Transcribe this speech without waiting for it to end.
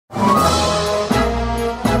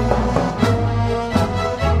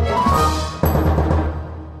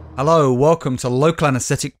Hello, welcome to Local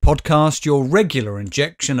Anesthetic Podcast, your regular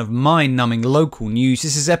injection of mind-numbing local news.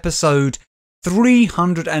 This is episode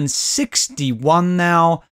 361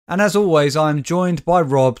 now, and as always, I'm joined by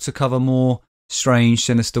Rob to cover more strange,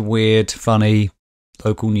 sinister, weird, funny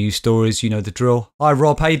local news stories. You know the drill. Hi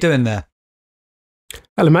Rob, how you doing there?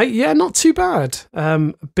 Hello mate, yeah, not too bad.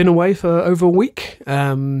 Been away for over a week,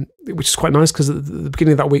 which is quite nice because at the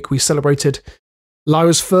beginning of that week we celebrated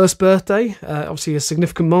Lyra's first birthday, obviously a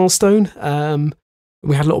significant milestone.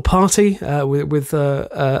 We had a little party with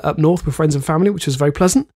up north with friends and family, which was very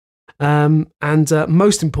pleasant. And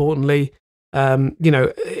most importantly, a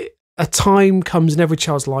time comes in every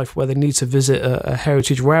child's life where they need to visit a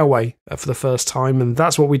heritage railway for the first time, and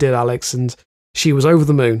that's what we did, Alex, and she was over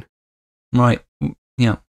the moon. Right,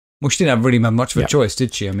 yeah. Well, she didn't have really much of a choice,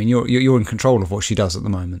 did she? I mean, you're in control of what she does at the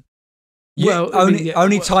moment. Yeah, well,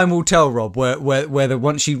 only time will tell, Rob, whether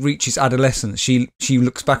once she reaches adolescence, she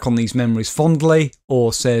looks back on these memories fondly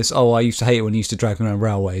or says, oh, I used to hate it when you used to drag me around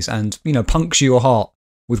railways, and, puncture your heart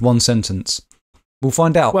with one sentence. We'll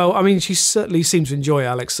find out. Well, I mean, she certainly seems to enjoy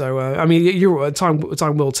Alex, so,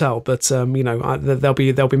 time will tell, but, there'll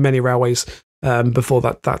be many railways before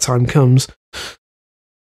that time comes.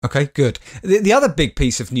 Okay, good. The other big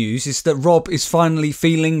piece of news is that Rob is finally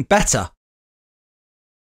feeling better.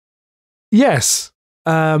 Yes,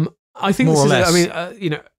 I think more this or is.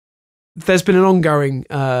 less. There's been an ongoing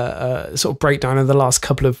sort of breakdown in the last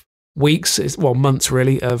couple of weeks, months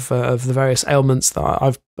really, of the various ailments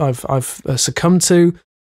that I've succumbed to.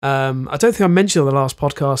 I don't think I mentioned on the last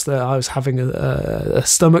podcast that I was having a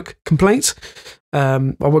stomach complaint.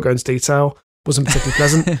 I won't go into detail. Wasn't particularly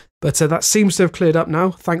pleasant, but that seems to have cleared up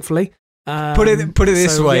now, thankfully. Put it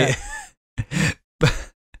this way. Yeah.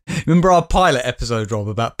 Remember our pilot episode, Rob,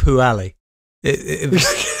 about Pooh Alley? It was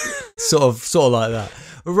sort of like that.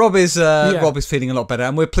 Rob is feeling a lot better,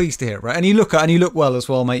 and we're pleased to hear it, right? And you look well as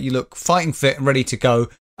well, mate. You look fighting fit and ready to go.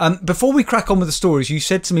 Before we crack on with the stories, you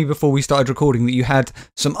said to me before we started recording that you had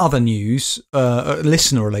some other news,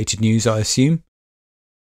 listener-related news, I assume.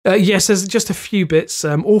 Yes, there's just a few bits,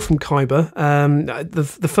 all from Kyber.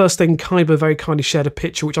 The first thing, Kyber very kindly shared a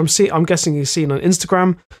picture, which I'm guessing you've seen on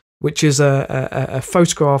Instagram, which is a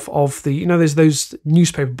photograph of there's those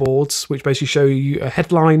newspaper boards which basically show you a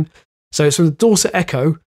headline. So it's from the Dorset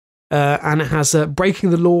Echo, and it has breaking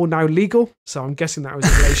the law now legal. So I'm guessing that was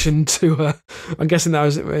in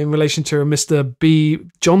relation to Mr. B.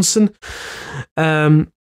 Johnson.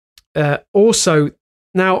 Also,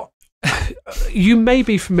 now you may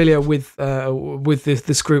be familiar with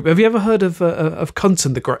this group. Have you ever heard of Cunt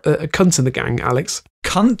and the Gang, Alex?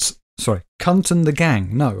 Cunt and the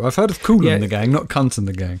Gang. No, I've heard of Cool and the Gang, not Cunt and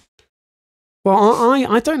the Gang. Well,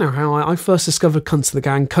 I don't know how I first discovered Cunt and the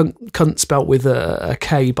Gang. Cunt spelt with a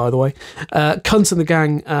K, by the way. Cunt and the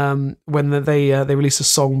Gang, when they released a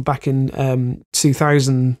song back in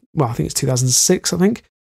 2000. Well, I think it's 2006. I think.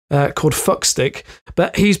 Called Fuckstick.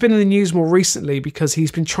 But he's been in the news more recently because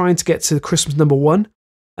he's been trying to get to Christmas #1.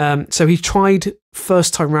 So he tried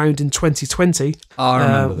first time round in 2020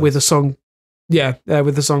 with a song. Yeah,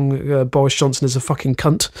 with the song Boris Johnson is a fucking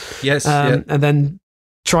cunt. Yes, yeah. And then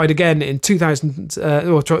tried again in 2000,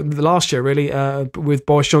 last year really, with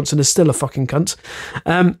Boris Johnson is still a fucking cunt.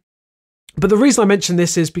 But the reason I mention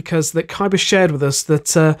this is because that Kyber shared with us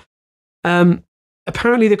that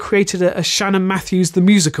apparently they created a Shannon Matthews the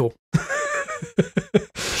musical.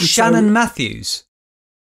 Shannon Matthews?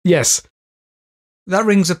 Yes. That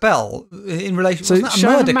rings a bell in relation to a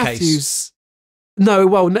murder case. No,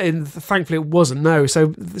 well, thankfully it wasn't, no.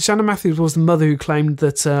 So Shannon Matthews was the mother who claimed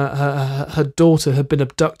that her daughter had been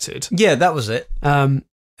abducted. Yeah, that was it. And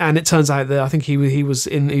it turns out that I think he was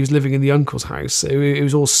living in the uncle's house. It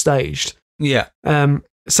was all staged. Yeah.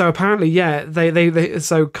 So apparently, yeah, they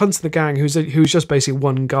so Cunt to the Gang, who's just basically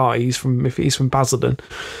one guy. He's from Basildon.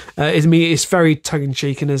 It's very tongue in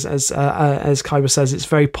cheek, and as Kyber says, it's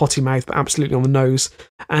very potty mouth, but absolutely on the nose.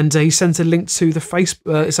 And he sent a link to the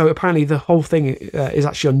Facebook. So apparently, the whole thing is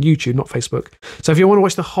actually on YouTube, not Facebook. So if you want to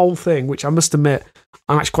watch the whole thing, which I must admit,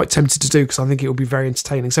 I'm actually quite tempted to do because I think it will be very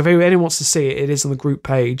entertaining. So if anyone wants to see it, it is on the group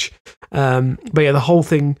page. But yeah, the whole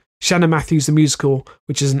thing. Shannon Matthews the musical,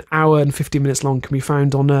 which is an hour and 50 minutes long, can be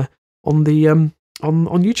found on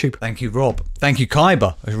YouTube. Thank you, Rob. Thank you,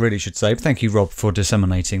 Kyber, I really should say. Thank you, Rob, for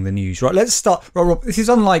disseminating the news. Right, let's start. Rob, this is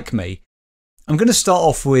unlike me. I'm going to start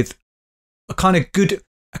off with a kind of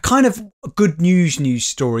good news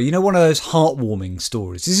story. You know, one of those heartwarming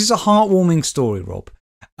stories. This is a heartwarming story, Rob.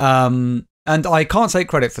 And I can't take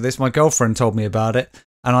credit for this. My girlfriend told me about it.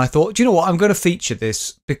 And I thought, do you know what? I'm going to feature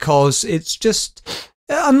this because it's just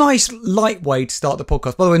a nice light way to start the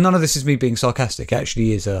podcast. By the way, none of this is me being sarcastic. It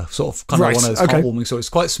actually is a sort of kind of one of those heartwarming stories. It's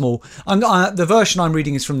quite small. The version I'm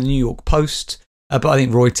reading is from the New York Post, but I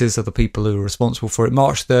think Reuters are the people who are responsible for it.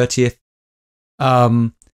 March 30th.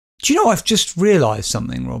 Do you know, I've just realised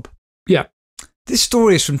something, Rob? Yeah. This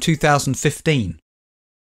story is from 2015.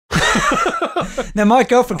 Now, my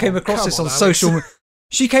girlfriend came across this on social.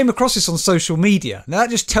 She came across this on social media. Now, that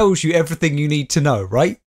just tells you everything you need to know,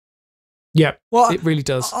 right? Yeah, well, it really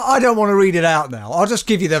does. I don't want to read it out now. I'll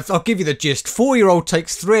give you the gist. 4-year-old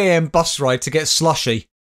takes 3 a.m. bus ride to get slushie.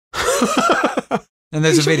 And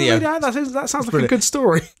there's a video. That sounds like a good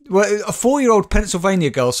story. Well, a 4-year-old Pennsylvania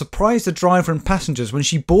girl surprised the driver and passengers when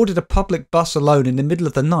she boarded a public bus alone in the middle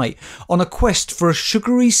of the night on a quest for a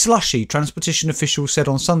sugary slushie, transportation officials said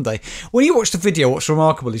on Sunday. When you watch the video, what's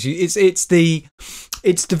remarkable is it's the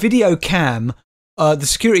video cam, the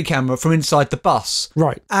security camera from inside the bus.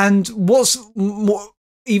 Right. And what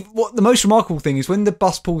the most remarkable thing is when the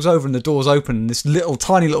bus pulls over and the doors open and this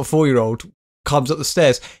tiny little 4-year-old comes up the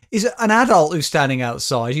stairs, is an adult who's standing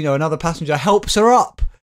outside, another passenger, helps her up.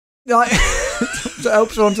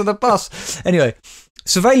 Helps her onto the bus. Anyway,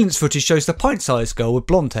 surveillance footage shows the pint-sized girl with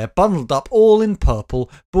blonde hair, bundled up all in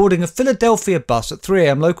purple, boarding a Philadelphia bus at 3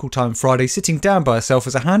 a.m. local time Friday, sitting down by herself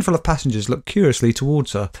as a handful of passengers looked curiously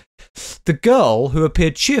towards her. The girl, who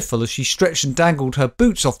appeared cheerful as she stretched and dangled her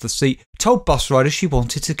boots off the seat, told bus riders she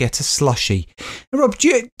wanted to get a slushie. Now, Rob,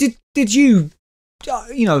 did you...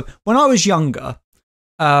 when I was younger,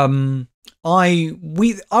 I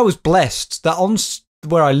was blessed that on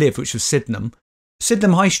where I lived, which was Sydenham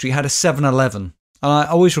High Street had a 7-Eleven, and I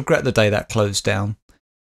always regret the day that closed down.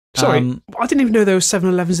 Sorry, I didn't even know there were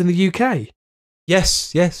 7-Elevens in the UK.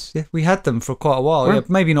 Yes, we had them for quite a while. Right. Yeah,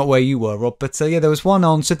 maybe not where you were, Rob, but there was one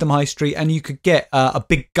on Sydenham High Street, and you could get a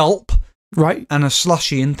big gulp, right, and a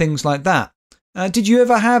slushie and things like that. Did you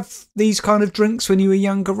ever have these kind of drinks when you were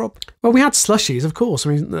younger, Rob? Well, we had slushies, of course.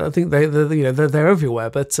 I mean, I think they're everywhere.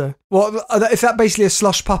 But is that basically a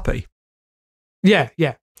slush puppy? Yeah.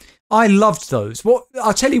 I loved those.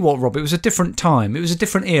 I'll tell you what, Rob. It was a different time. It was a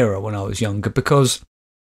different era when I was younger because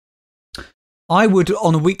I would,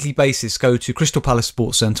 on a weekly basis, go to Crystal Palace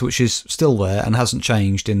Sports Centre, which is still there and hasn't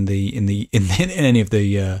changed in any of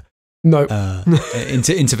the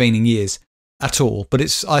intervening years. At all, but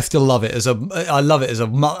I still love it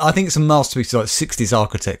I think it's a masterpiece of like 60s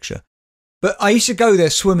architecture. But I used to go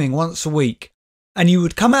there swimming once a week, and you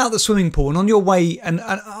would come out of the swimming pool, and on your way, and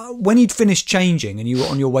when you'd finished changing, and you were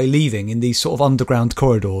on your way leaving in these sort of underground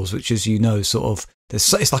corridors, which, as you know, it's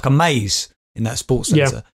like a maze in that sports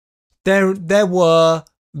centre. Yeah. There were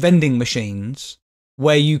vending machines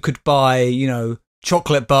where you could buy,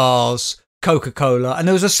 chocolate bars, Coca-Cola, and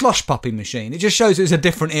there was a slush puppy machine. It just shows it was a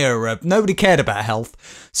different era. Nobody cared about health.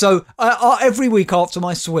 So every week after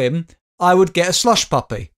my swim, I would get a slush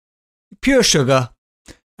puppy. Pure sugar,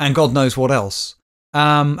 and God knows what else.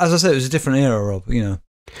 As I said, it was a different era, Rob,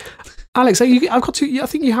 Alex, I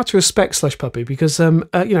think you have to respect slush puppy because,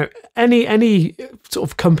 any sort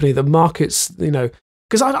of company that markets,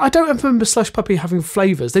 because I don't remember slush puppy having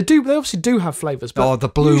flavours. They obviously do have flavours, but the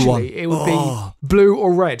blue one. It would be blue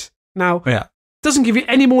or red. Now, yeah. Doesn't give you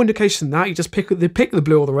any more indication than that. You just pick the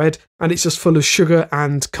blue or the red, and it's just full of sugar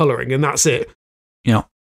and colouring, and that's it. Yeah.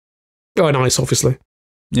 Oh, and ice, obviously.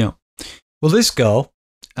 Yeah. Well, this girl,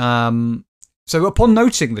 so upon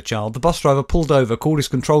noticing the child, the bus driver pulled over, called his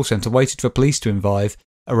control centre, waited for police to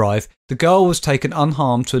arrive. The girl was taken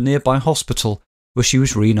unharmed to a nearby hospital where she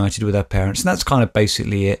was reunited with her parents, and that's kind of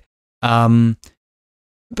basically it. But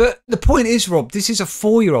the point is, Rob, this is a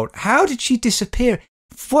 4-year-old. How did she disappear?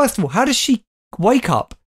 First of all, how does she wake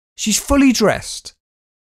up? She's fully dressed.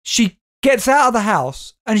 She gets out of the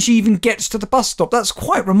house and she even gets to the bus stop. That's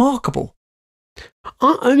quite remarkable.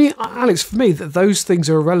 I mean, Alex, for me, those things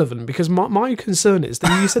are irrelevant because my concern is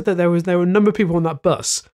that you said that there were a number of people on that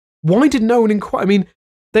bus. Why did no one inquire? I mean,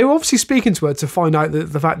 they were obviously speaking to her to find out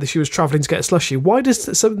the fact that she was travelling to get a slushie. Why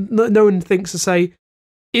does no one thinks to say,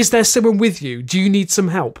 is there someone with you? Do you need some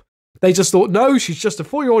help? They just thought, no, she's just a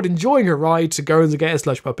 4-year-old enjoying her ride to go and get a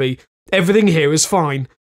slush puppy. Everything here is fine.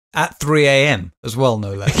 At 3 a.m. as well,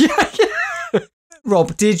 no less. Yeah.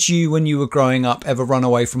 Rob, did you, when you were growing up, ever run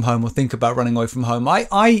away from home or think about running away from home?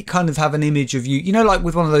 I kind of have an image of you, like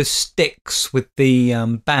with one of those sticks with the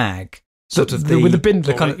bag. With the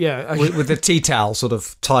bindle, with the tea towel sort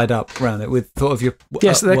of tied up around it with sort of your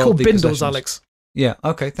yes, they're called bindles, Alex. Yeah,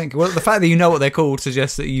 okay, thank you. Well, the fact that you know what they're called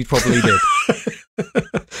suggests that you probably did.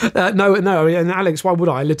 No, and Alex, why would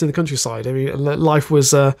I? I lived in the countryside. I mean, life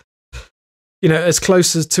was, as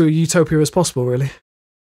close to a utopia as possible, really.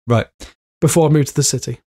 Right. Before I moved to the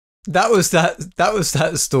city. that was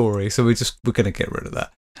that story. So we're going to get rid of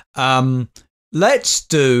that. Let's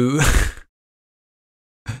do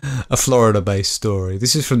a Florida-based story.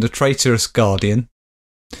 This is from the Traitorous Guardian.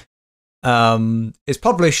 It's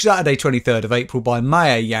published Saturday 23rd of April by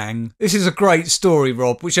Maya Yang. This is a great story,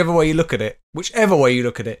 Rob, whichever way you look at it.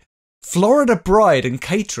 Florida bride and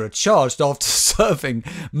caterer charged after serving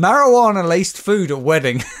marijuana-laced food at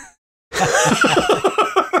wedding.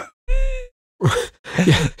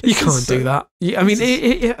 Yeah, you can't do that. I mean,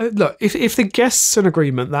 look, if the guests are in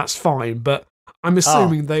agreement, that's fine, but I'm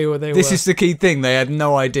assuming they were. This is the key thing. They had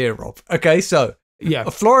no idea, Rob. Okay, so yeah,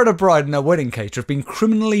 a Florida bride and her wedding caterer have been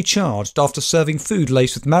criminally charged after serving food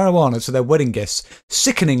laced with marijuana to their wedding guests,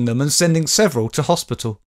 sickening them and sending several to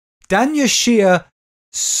hospital. Danya Shia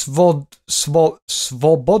Svoboda,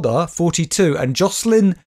 42, and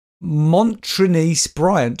Jocelyn Montrinice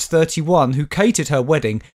Bryant, 31, who catered her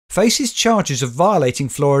wedding, faces charges of violating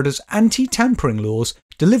Florida's anti-tampering laws,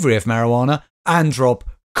 delivery of marijuana, and, Rob,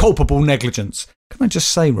 culpable negligence. Can I just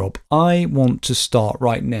say, Rob, I want to start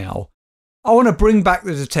right now. I want to bring back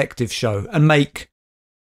the detective show and make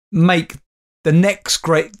the next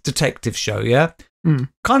great detective show, yeah?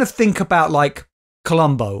 Kind of think about, like,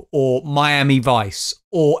 Columbo or Miami Vice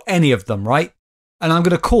or any of them, right? And I'm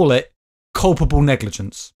going to call it culpable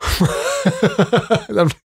negligence.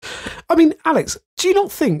 I mean, Alex, do you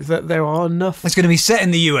not think that there are enough... It's going to be set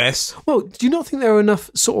in the US. Well, do you not think there are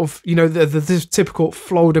enough sort of, the typical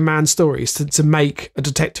Florida man stories to make a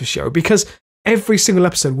detective show? Because every single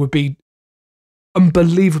episode would be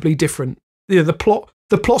unbelievably different. The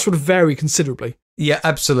plots would vary considerably. Yeah,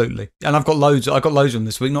 absolutely. And I've got loads on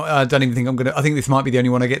this week. I don't even think I'm going to... I think this might be the only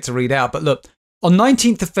one I get to read out. But look, on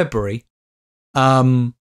 19th of February...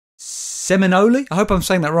 Seminole, I hope I'm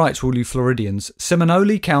saying that right to all you Floridians,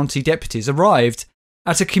 Seminole County deputies arrived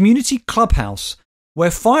at a community clubhouse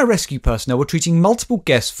where fire rescue personnel were treating multiple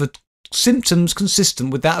guests for symptoms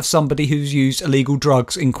consistent with that of somebody who's used illegal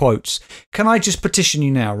drugs, in quotes. Can I just petition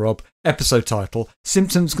you now, Rob? Episode title,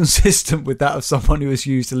 symptoms consistent with that of someone who has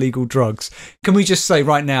used illegal drugs. Can we just say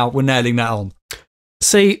right now we're nailing that on?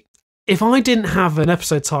 See, if I didn't have an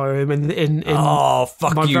episode title in my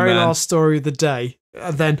very last story of the day,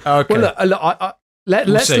 then okay. Well, look,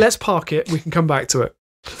 let's park it. We can come back to it.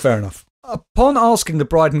 Fair enough. Upon asking the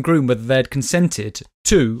bride and groom whether they had consented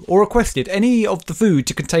to or requested any of the food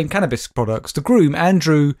to contain cannabis products, the groom,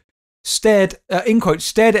 Andrew, stared at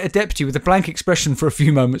a deputy with a blank expression for a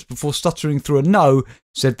few moments before stuttering through a no,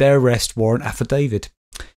 said their arrest warrant affidavit.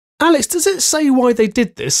 Alex, does it say why they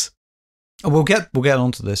did this? We'll get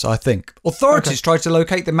onto this, I think. Authorities tried to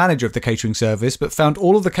locate the manager of the catering service, but found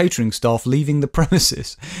all of the catering staff leaving the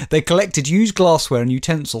premises. They collected used glassware and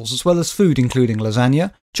utensils, as well as food including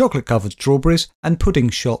lasagna, chocolate-covered strawberries, and pudding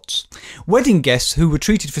shots. Wedding guests who were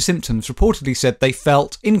treated for symptoms reportedly said they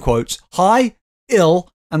felt, in quotes, high, ill,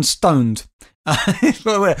 and stoned. That's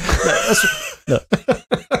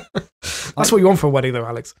what you want for a wedding, though,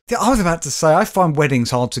 Alex. I was about to say, I find weddings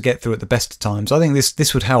hard to get through at the best of times. I think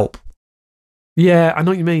this would help. Yeah, I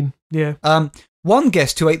know what you mean. Yeah. One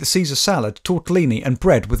guest who ate the Caesar salad, tortellini, and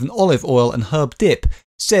bread with an olive oil and herb dip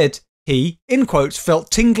said he, in quotes, felt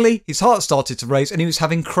tingly, his heart started to race, and he was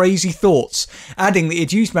having crazy thoughts, adding that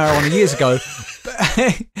he'd used marijuana years ago.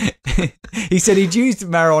 He said he'd used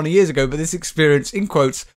marijuana years ago, but this experience, in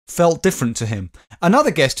quotes, felt different to him.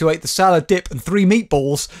 Another guest who ate the salad dip and 3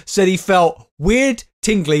 meatballs said he felt weird,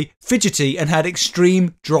 tingly, fidgety, and had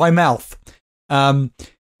extreme dry mouth.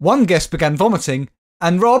 One guest began vomiting,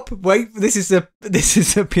 and Rob, wait, this is a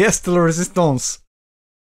pièce de la résistance.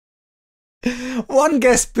 One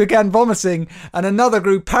guest began vomiting, and another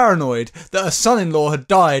grew paranoid that her son-in-law had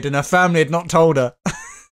died and her family had not told her.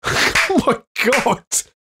 Oh my God!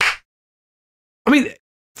 I mean,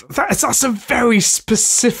 that's a very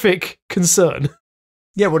specific concern.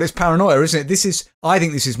 Yeah, well, it's paranoia, isn't it? I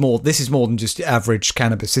think this is more than just average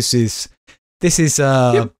cannabis. This is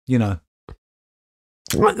Yep. you know.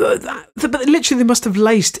 But literally, they must have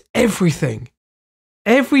laced everything.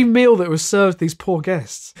 Every meal that was served these poor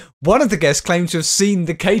guests. One of the guests claimed to have seen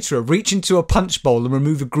the caterer reach into a punch bowl and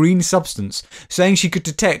remove a green substance, saying she could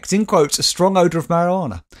detect, in quotes, a strong odour of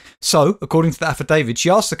marijuana. So, according to the affidavit, she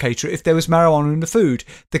asked the caterer if there was marijuana in the food.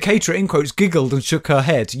 The caterer, in quotes, giggled and shook her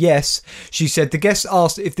head. Yes. She said the guest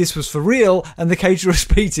asked if this was for real, and the caterer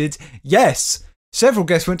repeated, yes. Several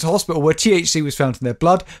guests went to hospital where THC was found in their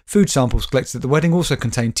blood. Food samples collected at the wedding also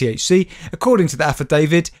contained THC. According to the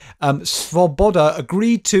affidavit, Svoboda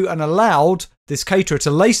agreed to and allowed this caterer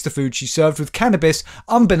to lace the food she served with cannabis,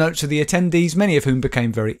 unbeknownst to the attendees, many of whom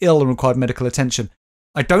became very ill and required medical attention.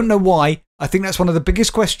 I don't know why. I think that's one of the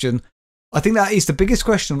biggest questions. I think that is the biggest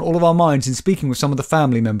question on all of our minds in speaking with some of the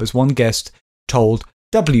family members. One guest told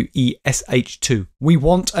WESH2, we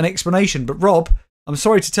want an explanation. But Rob, I'm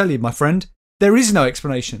sorry to tell you, my friend, there is no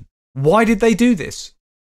explanation. Why did they do this?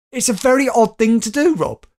 It's a very odd thing to do,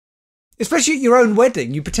 Rob. Especially at your own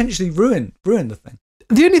wedding, you potentially ruin the thing.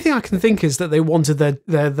 The only thing I can think is that they wanted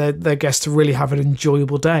their guests to really have an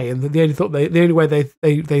enjoyable day, and the only way they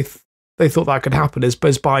thought that could happen is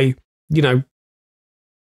by, you know,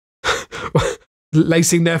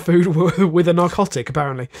 lacing their food with a narcotic,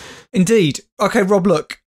 apparently. Indeed. Okay, Rob,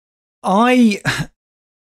 look. It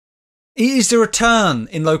is the return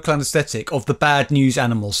in local anaesthetic of the bad news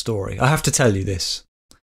animal story. I have to tell you this.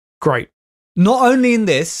 Great. Not only in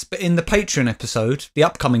this, but in the Patreon episode, the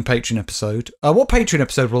upcoming Patreon episode. What Patreon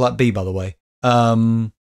episode will that be, by the way?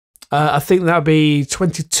 I think that'll be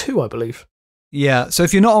 22, I believe. Yeah, so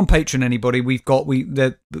if you're not on Patreon, anybody, we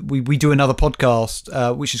do another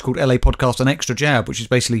podcast, which is called LAPodcast, an extra jab, which is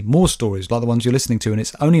basically more stories like the ones you're listening to, and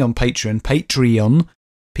it's only on Patreon,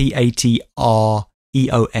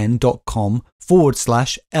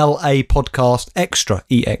 patreon.com/LAPodcast extra,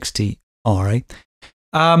 EXTRA.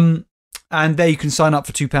 And there you can sign up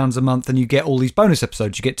for £2 a month and you get all these bonus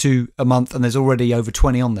episodes. You get 2 a month and there's already over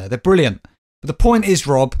 20 on there. They're brilliant. But the point is,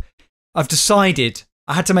 Rob, I've decided,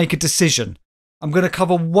 I had to make a decision. I'm going to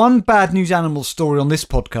cover one bad news animal story on this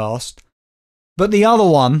podcast, but the other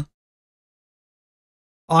one,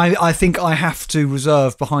 I think I have to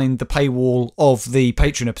reserve behind the paywall of the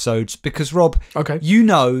Patreon episodes because, Rob, okay, you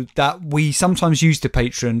know that we sometimes use the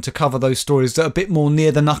Patreon to cover those stories that are a bit more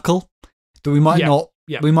near the knuckle, that we might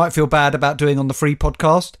we might feel bad about doing on the free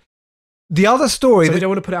podcast. The other story... So we don't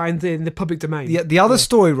want to put it in the public domain. Yeah, the other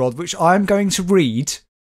story, Rod, which I'm going to read,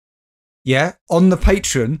 on the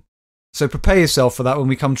Patreon, so prepare yourself for that when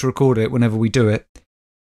we come to record it, whenever we do it,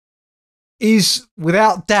 is,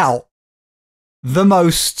 without doubt, the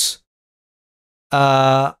most...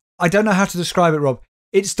 I don't know how to describe it, Rob.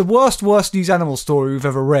 It's the worst news animal story we've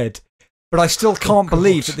ever read, but I still can't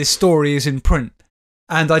believe that this story is in print.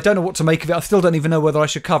 And I don't know what to make of it. I still don't even know whether I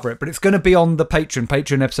should cover it, but it's going to be on the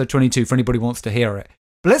Patreon episode 22 for anybody who wants to hear it.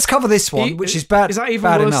 But let's cover this one, which is bad. Is that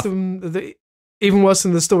even worse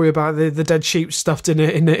than the story about the dead sheep stuffed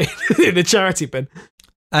in a charity bin?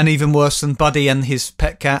 And even worse than Buddy and his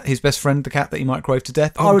pet cat, his best friend, the cat that he microwaved to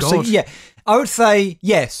death. Oh, God. I would say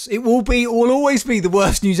yes. It will always be the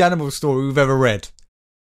worst news animal story we've ever read.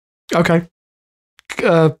 Okay.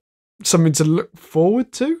 Something to look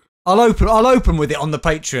forward to. I'll open with it on the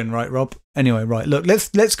Patreon, right, Rob? Anyway, right. Look,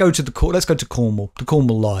 let's go to Cornwall. To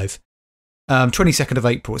Cornwall Live. 22nd of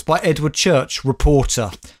April. It's by Edward Church,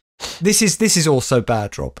 reporter. This is also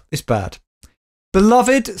bad, Rob. It's bad.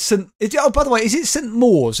 Beloved St. Oh, by the way, is it St.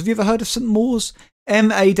 Mawes? Have you ever heard of St. Mawes?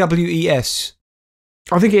 Mawes.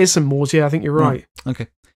 I think it is St. Mawes. Yeah, I think you're right. Okay.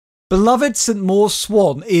 Beloved St. Mawes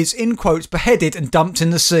swan is, in quotes, beheaded and dumped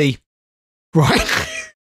in the sea. Right.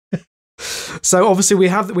 So obviously we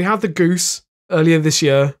have the goose earlier this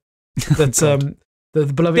year that the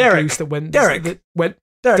beloved goose that went Derek the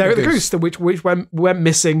goose that which went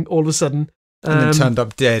missing all of a sudden and then turned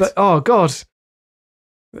up dead. But, oh God,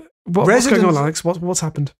 what's going on, Alex? What's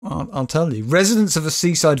happened? I'll tell you. Residents of a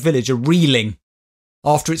seaside village are reeling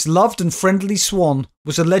after its loved and friendly swan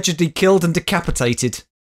was allegedly killed and decapitated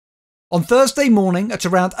on Thursday morning at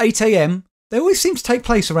around 8 a.m. They always seem to take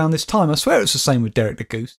place around this time. I swear it's the same with Derek the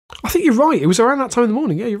Goose. I think you're right. It was around that time in the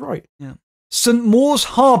morning. Yeah, you're right. Yeah. St. Mawes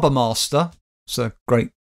Harbour Master, it's a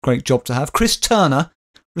great job to have, Chris Turner,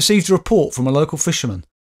 received a report from a local fisherman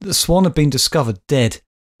that the swan had been discovered dead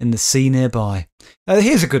in the sea nearby.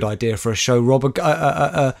 Here's a good idea for a show, Rob,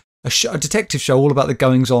 a detective show all about the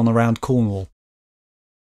goings-on around Cornwall.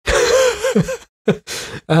 Do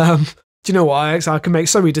you know what, Alex? I can make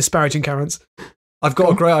so many disparaging comments. I've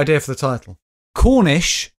got a great idea for the title.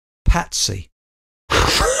 Cornish Patsy.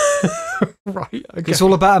 Right, okay. It's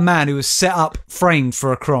all about a man who was set up, framed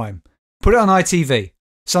for a crime. Put it on ITV.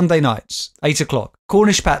 Sunday nights, 8 o'clock.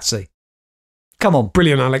 Cornish Patsy. Come on.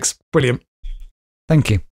 Brilliant, Alex. Brilliant.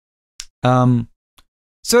 Thank you. So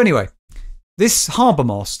anyway, this harbour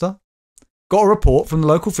master got a report from the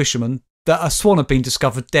local fisherman that a swan had been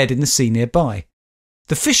discovered dead in the sea nearby.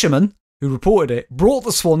 The fisherman, who reported it, brought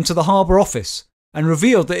the swan to the harbour office and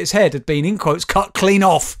revealed that its head had been, in quotes, cut clean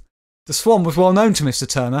off. The swan was well known to Mr.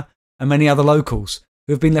 Turner and many other locals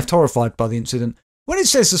who have been left horrified by the incident. When it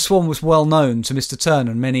says the swan was well known to Mr.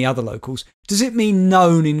 Turner and many other locals, does it mean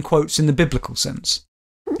known, in quotes, in the biblical sense?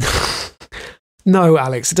 No,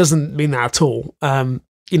 Alex, it doesn't mean that at all.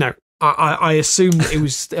 I assume it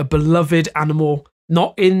was a beloved animal,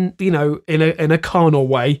 not in a carnal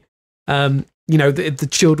way. the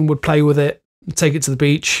children would play with it, take it to the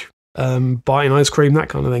beach, buy an ice cream, that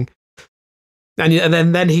kind of thing.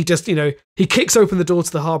 And then he just, he kicks open the door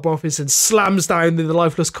to the harbour office and slams down the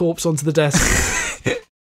lifeless corpse onto the desk.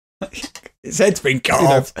 His head's been cut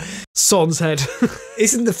off. Swan's head.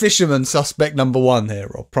 Isn't the fisherman suspect number one here,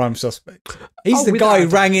 or prime suspect? He's the guy who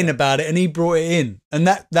rang in about it and he brought it in. And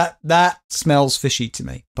that smells fishy to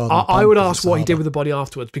me. I would ask what he did with the body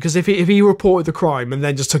afterwards, because if he reported the crime and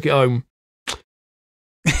then just took it home,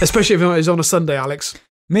 especially if it was on a Sunday, Alex.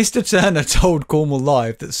 Mr. Turner told Cornwall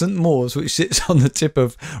Live that St. Mawes, which sits on the tip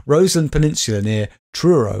of Roseland Peninsula near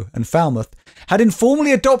Truro and Falmouth, had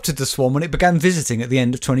informally adopted the swan when it began visiting at the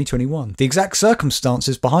end of 2021. The exact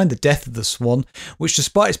circumstances behind the death of the swan, which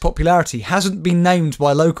despite its popularity hasn't been named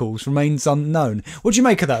by locals, remains unknown. What do you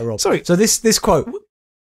make of that, Rob? Sorry. So this quote,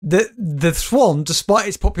 the swan, despite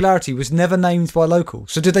its popularity, was never named by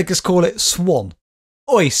locals. So did they just call it Swan?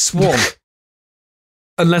 Oi, Swan.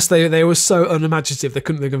 Unless they were so unimaginative they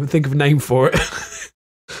couldn't think of a name for it.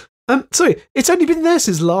 Sorry, it's only been there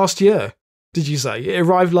since last year. Did you say it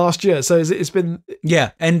arrived last year? So it's been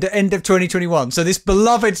end of 2021. So this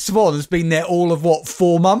beloved swan has been there all of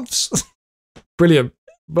 4 months? Brilliant.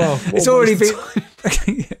 Well, it's already been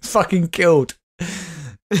fucking killed.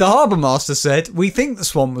 The harbour master said, "We think the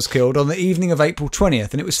swan was killed on the evening of April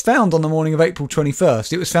 20th, and it was found on the morning of April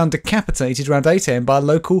 21st. It was found decapitated around 8 a.m. by a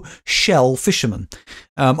local shell fisherman."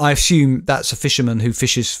 I assume that's a fisherman who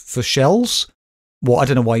fishes for shells. Well, I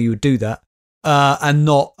don't know why you would do that. And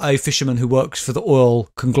not a fisherman who works for the oil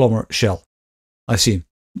conglomerate Shell, I assume.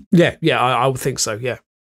 Yeah, I would think so, yeah.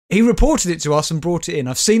 He reported it to us and brought it in.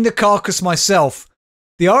 I've seen the carcass myself.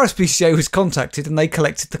 The RSPCA was contacted and they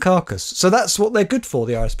collected the carcass. So that's what they're good for,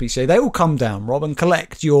 the RSPCA. They will come down, Rob, and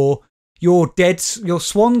collect your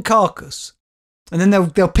swan carcass. And then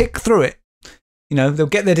they'll pick through it. They'll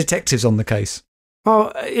get their detectives on the case.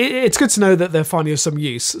 Well, it's good to know that they're finding some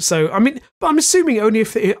use. So, but I'm assuming only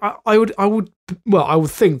if I would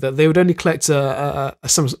think that they would only collect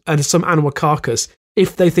some animal carcass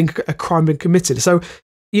if they think a crime been committed. So,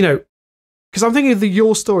 because I'm thinking of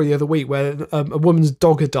your story the other week where a woman's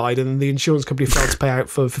dog had died and the insurance company failed to pay out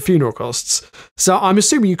for funeral costs. So I'm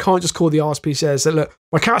assuming you can't just call the RSPCA and say, "Look,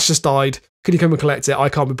 my cat's just died. Can you come and collect it? I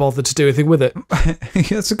can't be bothered to do anything with it."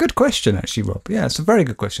 That's a good question, actually, Rob. Yeah, it's a very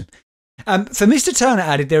good question. For Mr. Turner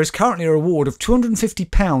added, there is currently a reward of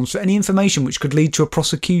 £250 for any information which could lead to a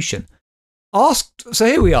prosecution. So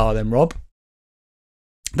here we are then, Rob.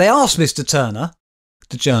 They asked Mr. Turner,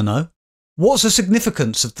 the journo, what's the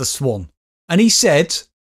significance of the swan? And he said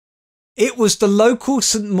it was the local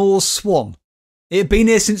St. Mawes swan. It had been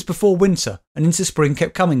here since before winter and into spring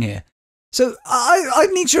kept coming here. So I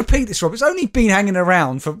need to repeat this, Rob. It's only been hanging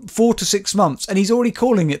around for 4 to 6 months and he's already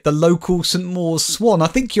calling it the local St. Mawes swan. I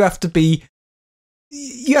think you have to be,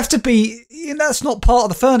 that's not part of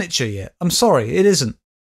the furniture yet. I'm sorry, it isn't.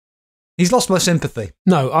 He's lost my sympathy.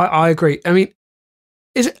 No, I agree.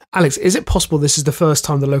 Is it possible this is the first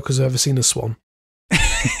time the locals have ever seen a swan?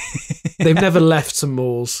 They've never left St.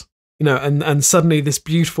 Mawes, and suddenly this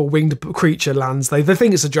beautiful winged creature lands. They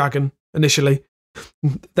think it's a dragon initially.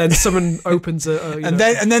 Then someone opens and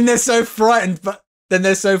then they're so frightened, but then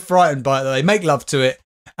they're so frightened by it that they make love to it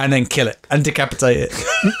and then kill it and decapitate it.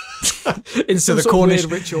 Into the Cornish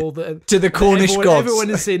ritual to the Cornish gods. Everyone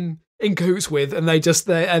is in cahoots with, and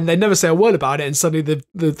they never say a word about it, and suddenly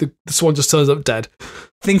the swan just turns up dead.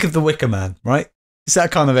 Think of the Wicker Man, right? It's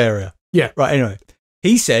that kind of area. Yeah. Right. Anyway.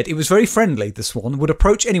 He said it was very friendly, the swan, would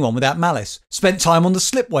approach anyone without malice. Spent time on the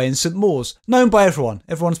slipway in St. Mawes. Known by everyone.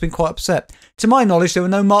 Everyone's been quite upset. To my knowledge, there were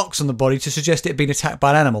no marks on the body to suggest it had been attacked by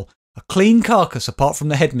an animal. A clean carcass apart from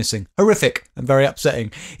the head missing. Horrific and very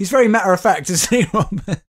upsetting. He's very matter-of-fact, isn't he, Rob?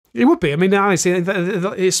 He would be. Honestly,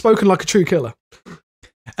 it's spoken like a true killer.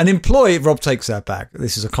 An employee... Rob takes that back.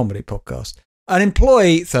 This is a comedy podcast. An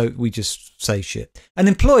employee, so we just say shit. An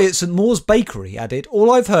employee at St. Mawes Bakery added, all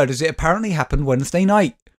I've heard is it apparently happened Wednesday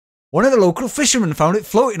night. One of the local fishermen found it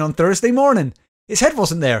floating on Thursday morning. Its head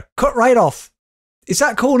wasn't there. Cut right off. Is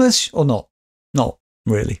that Cornish or not? Not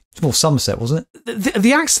really. It's more Somerset, wasn't it?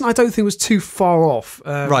 The accent I don't think was too far off.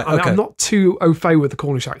 Right, okay. I'm not too au fait with the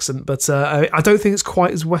Cornish accent, but I don't think it's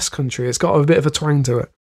quite as West Country. It's got a bit of a twang to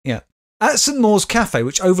it. Yeah. At St. Mawes Cafe,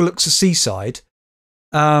 which overlooks the seaside,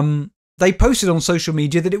 they posted on social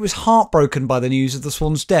media that it was heartbroken by the news of the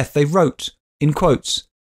swan's death. They wrote, in quotes,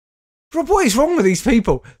 "Rob, what is wrong with these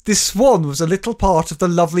people? This swan was a little part of the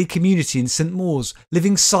lovely community in St. Mawes,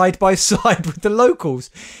 living side by side with the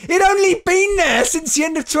locals. It'd only been there since the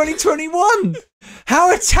end of 2021.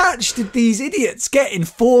 How attached did these idiots get in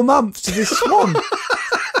 4 months to this swan?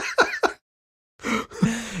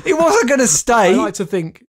 It wasn't going to stay. I like to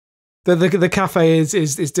think that the cafe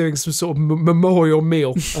is doing some sort of memorial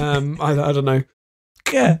meal. I don't know.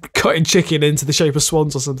 Yeah. Cutting chicken into the shape of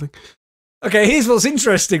swans or something. Okay, here's what's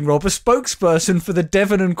interesting, Rob. A spokesperson for the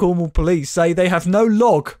Devon and Cornwall police say they have no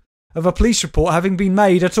log of a police report having been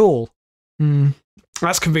made at all.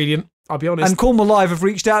 That's convenient, I'll be honest. And Cornwall Live have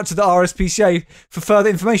reached out to the RSPCA for further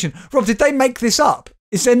information. Rob, did they make this up?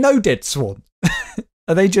 Is there no dead swan?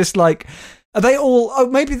 Are they just like... Are they all... Oh,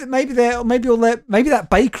 maybe that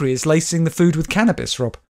bakery is lacing the food with cannabis,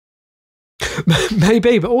 Rob.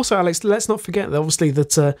 Maybe, but also, Alex, let's not forget that obviously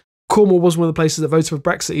that Cornwall was one of the places that voted for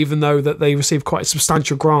Brexit, even though that they received quite a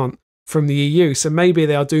substantial grant from the EU. So maybe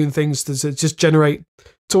they are doing things to just generate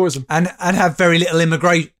tourism and have very little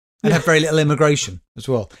immigration as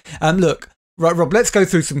well. Look, right, Rob, let's go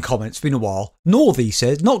through some comments. It's been a while. Northy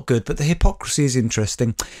says, not good, but the hypocrisy is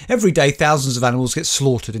interesting. Every day, thousands of animals get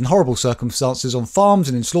slaughtered in horrible circumstances on farms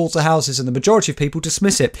and in slaughterhouses, and the majority of people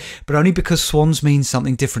dismiss it, but only because swans mean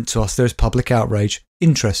something different to us. There is public outrage.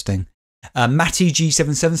 Interesting. Matty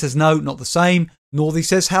G77 says, no, not the same. Northy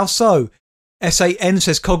says, how so? SAN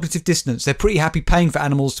says cognitive dissonance. They're pretty happy paying for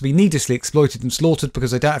animals to be needlessly exploited and slaughtered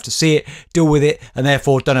because they don't have to see it, deal with it, and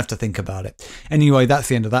therefore don't have to think about it. Anyway, that's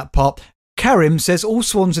the end of that part. Karim says all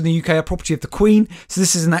swans in the UK are property of the Queen, so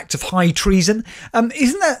this is an act of high treason.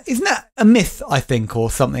 Isn't that a myth, I think,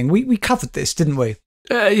 or something? We covered this, didn't we?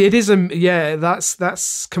 It is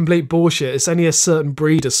that's complete bullshit. It's only a certain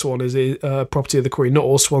breed of swan is property of the Queen. Not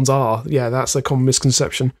all swans are. Yeah, that's a common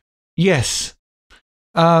misconception. Yes.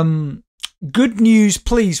 Good news,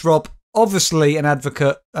 please, Rob. Obviously an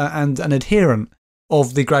advocate and an adherent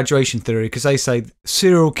of the graduation theory, because they say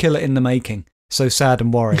serial killer in the making. So sad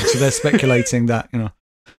and worrying. So they're speculating that,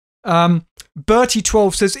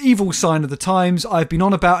 Bertie12 says, evil sign of the times. I've been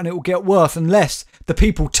on about and it will get worse unless the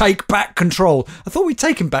people take back control. I thought we'd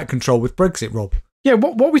taken back control with Brexit, Rob. Yeah,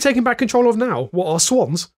 what are we taking back control of now? What are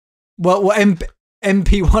swans? Well,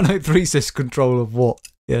 MP103 says control of what?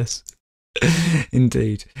 Yes,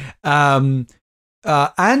 indeed. Anderson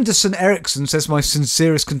Eriksson says, my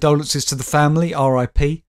sincerest condolences to the family,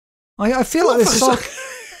 RIP. I feel like this.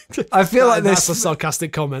 I feel like that's a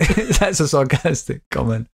sarcastic comment. That's a sarcastic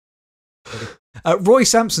comment. Roy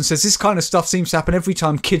Sampson says, this kind of stuff seems to happen every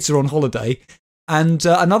time kids are on holiday. And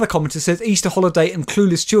another commenter says, Easter holiday and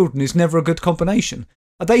clueless children is never a good combination.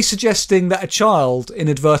 Are they suggesting that a child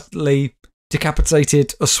inadvertently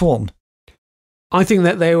decapitated a swan? I think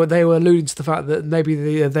that they were alluding to the fact that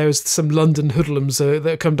maybe there was some London hoodlums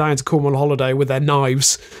that come down to Cornwall holiday with their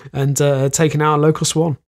knives and taken out a local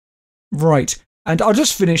swan. Right. And I'll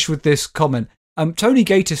just finish with this comment. Tony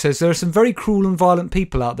Gator says, there are some very cruel and violent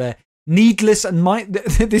people out there. Needless and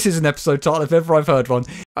this is an episode title if ever I've heard one.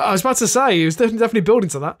 I was about to say, he was definitely building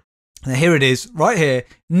to that. Now here it is, right here.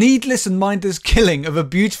 Needless and mindless killing of a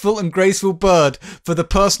beautiful and graceful bird for the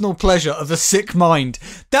personal pleasure of a sick mind.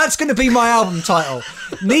 That's going to be my album title.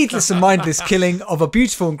 Needless and mindless killing of a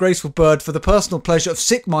beautiful and graceful bird for the personal pleasure of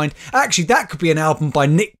sick mind. Actually, that could be an album by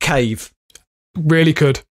Nick Cave. Really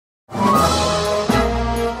could.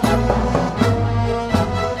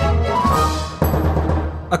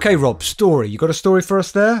 Okay, Rob, story. You got a story for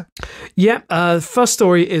us there? Yeah, first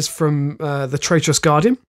story is from the Traitorous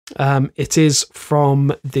Guardian. It is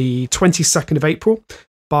from the 22nd of April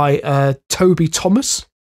by Toby Thomas.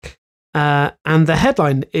 And the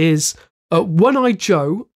headline is, One-Eyed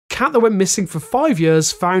Joe, cat that went missing for 5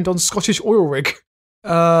 years, found on Scottish oil rig.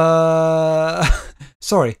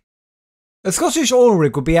 Sorry. A Scottish oil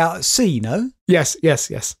rig would be out at sea, no? Yes.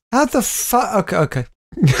 How the fuck? Okay.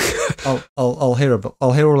 I'll hear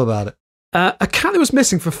all about it. A cat that was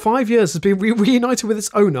missing for 5 years has been reunited with its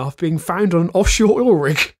owner after being found on an offshore oil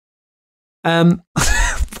rig.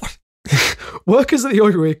 Workers at the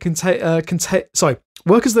oil rig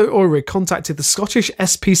contacted the Scottish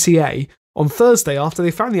SPCA on Thursday after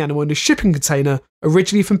they found the animal in a shipping container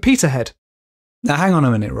originally from Peterhead. Now, hang on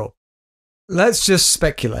a minute, Rob. Let's just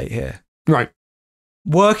speculate here. Right.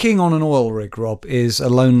 Working on an oil rig, Rob, is a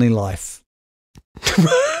lonely life.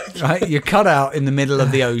 Right, you're cut out in the middle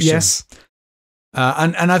of the ocean. Yes,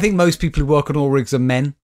 and I think most people who work on oil rigs are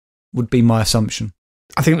men. Would be my assumption.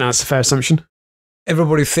 I think that's a fair assumption.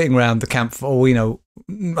 Everybody's sitting around the campfire. Or,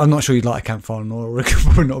 I'm not sure you'd like a campfire on an oil rig.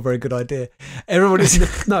 Probably not a very good idea.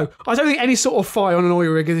 Everybody's no. I don't think any sort of fire on an oil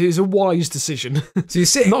rig is a wise decision. So you're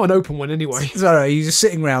sitting, not an open one anyway. So you're just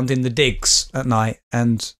sitting around in the digs at night,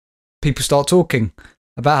 and people start talking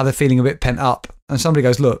about how they're feeling a bit pent up, and somebody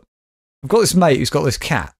goes, "Look, I've got this mate who's got this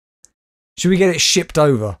cat. Should we get it shipped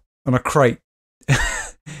over on a crate?"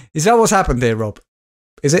 Is that what's happened here, Rob?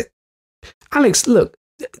 Is it? Alex, look,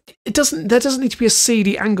 There doesn't need to be a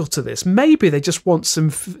seedy angle to this. Maybe they just want some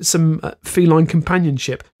feline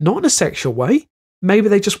companionship, not in a sexual way. Maybe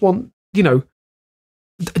they just want,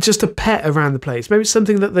 just a pet around the place. Maybe it's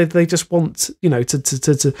something that they just want,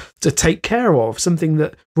 to take care of, something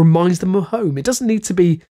that reminds them of home. It doesn't need to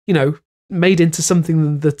be, made into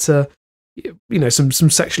something that, some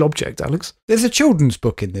sexual object, Alex. There's a children's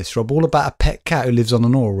book in this, Rob, all about a pet cat who lives on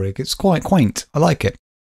an oil rig. It's quite quaint. I like it.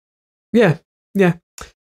 Yeah.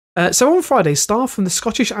 So on Friday, staff from the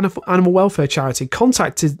Scottish Animal Welfare Charity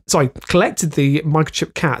collected the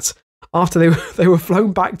microchip cat after they were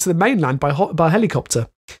flown back to the mainland by helicopter.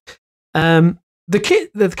 The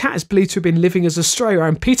cat is believed to have been living as a stray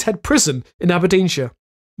around Peterhead Prison in Aberdeenshire.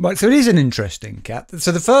 Right, so it is an interesting cat.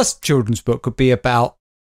 So the first children's book could be about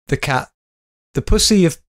the cat, the pussy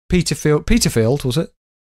of Peterfield, was it?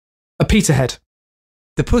 A Peterhead.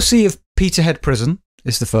 The Pussy of Peterhead Prison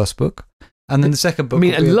is the first book. And then the second book.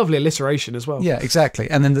 A lovely alliteration as well. Yeah, exactly.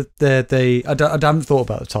 And then I haven't thought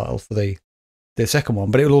about the title for the second one,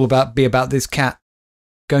 but it will all be about this cat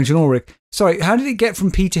going to an oil rig. Sorry, how did it get from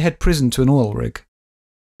Peterhead Prison to an oil rig?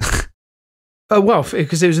 Well,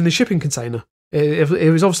 because it was in the shipping container.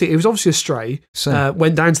 It was obviously a stray. So,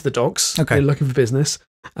 went down to the docks, looking for business,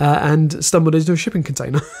 and stumbled into a shipping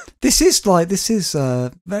container. It's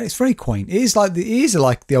very quaint. It is like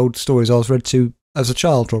the old stories I was read to as a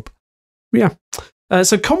child, Rob. Yeah.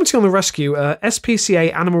 So commenting on the rescue,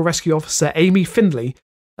 SPCA Animal Rescue Officer Amy Findlay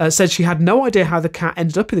said she had no idea how the cat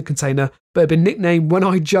ended up in the container, but had been nicknamed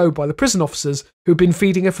One-Eyed Joe by the prison officers who'd been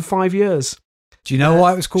feeding her for 5 years. Do you know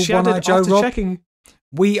why it was called One-Eyed Joe, Rob? Checking...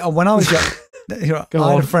 When I was young,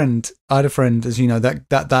 I had a friend, as you know,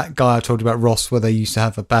 that guy I told you about, Ross, where they used to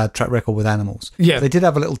have a bad track record with animals. Yeah. They did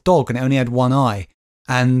have a little dog and it only had one eye.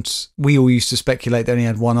 And we all used to speculate that it only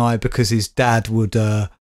had one eye because his dad would...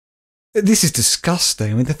 This is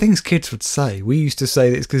disgusting. I mean, the things kids would say. We used to say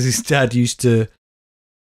that it's because his dad used to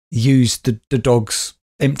use the dog's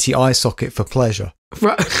empty eye socket for pleasure.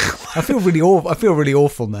 Right. I feel really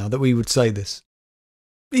awful now that we would say this.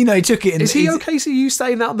 He took it. Is he okay? So you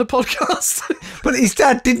saying that on the podcast? But his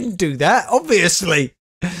dad didn't do that, obviously.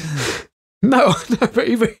 No, but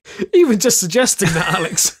even just suggesting that,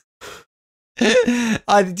 Alex.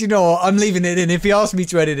 You know what? I'm leaving it in. If he asks me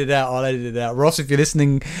to edit it out, I'll edit it out. Ross, if you're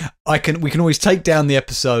listening, we can always take down the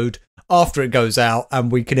episode after it goes out,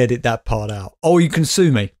 and we can edit that part out. Or you can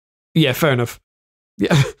sue me. Yeah, fair enough.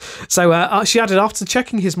 Yeah. So she added, after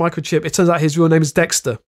checking his microchip, it turns out his real name is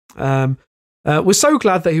Dexter. We're so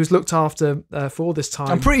glad that he was looked after for all this time.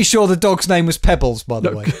 I'm pretty sure the dog's name was Pebbles, by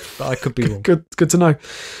the way, but I could be wrong. Good to know.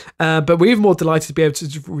 But we're even more delighted to be able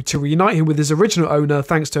to reunite him with his original owner,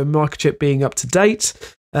 thanks to a microchip being up to date.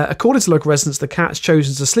 According to local residents, the cat's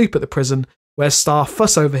chosen to sleep at the prison, where staff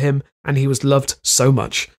fuss over him, and he was loved so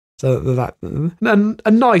much. So that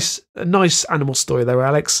a nice animal story there,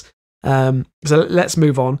 Alex. So let's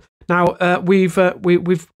move on. Now we've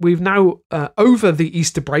now over the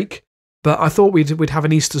Easter break. But I thought we'd have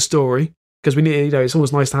an Easter story because we need, it's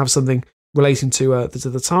always nice to have something relating to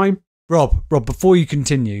the time. Rob, before you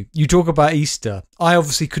continue, you talk about Easter. I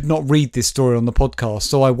obviously could not read this story on the podcast,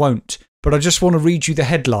 so I won't. But I just want to read you the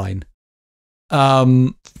headline.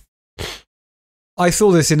 I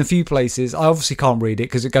saw this in a few places. I obviously can't read it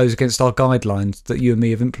because it goes against our guidelines that you and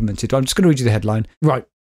me have implemented. I'm just going to read you the headline. Right.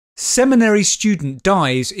 Seminary student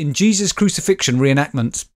dies in Jesus crucifixion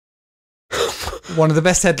reenactment. One of the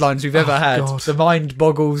best headlines we've ever had. God. The mind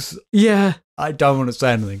boggles. Yeah. I don't want to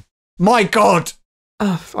say anything. My God!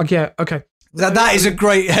 Yeah, okay. That is a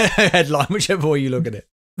great headline, whichever way you look at it.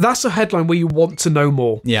 That's a headline where you want to know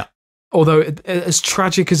more. Yeah. Although, as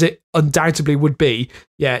tragic as it undoubtedly would be,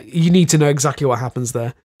 yeah, you need to know exactly what happens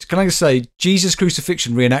there. Can I just say, Jesus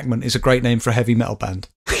Crucifixion Reenactment is a great name for a heavy metal band.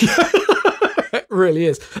 It really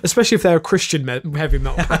is. Especially if they're a Christian heavy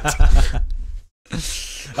metal band.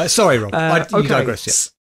 Sorry, Rob. You digress, yeah.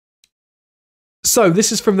 So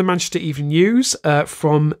this is from the Manchester Evening News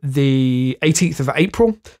from the 18th of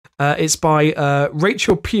April. It's by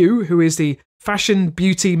Rachel Pugh, who is the fashion,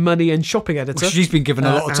 beauty, money and shopping editor. Well, she's been given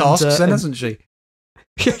a lot of tasks then, hasn't she?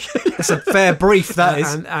 That's a fair brief, that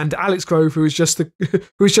is. And Alex Grove, who is just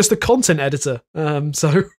the content editor.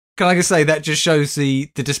 So can I just say that just shows the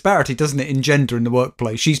disparity, doesn't it, in gender in the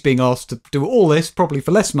workplace? She's being asked to do all this, probably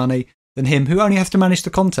for less money than him, who only has to manage the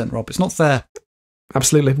content, Rob. It's not fair.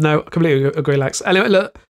 Absolutely. No, I completely agree, Lex. Anyway,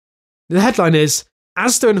 look, the headline is,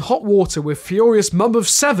 Asda in hot water with furious mum of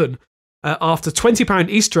 7 after £20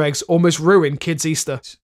 Easter eggs almost ruin kids' Easter.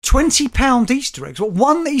 £20 Easter eggs? What,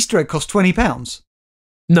 one Easter egg cost £20?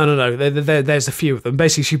 No. There's a few of them.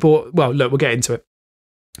 Basically, she bought... Well, look, we'll get into it.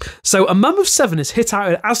 So a mum of 7 is hit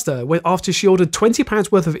out at Asda after she ordered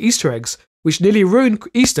 £20 worth of Easter eggs, which nearly ruined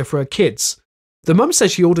Easter for her kids. The mum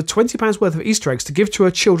says she ordered £20 worth of Easter eggs to give to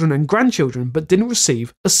her children and grandchildren, but didn't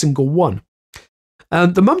receive a single one.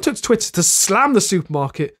 The mum took to Twitter to slam the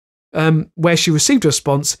supermarket, where she received a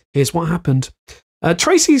response. Here's what happened.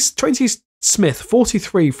 Tracy Smith,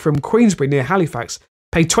 43, from Queensbury near Halifax,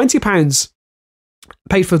 paid for £20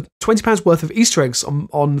 worth of Easter eggs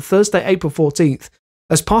on Thursday, April 14th,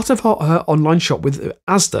 as part of her online shop with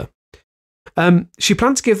Asda. She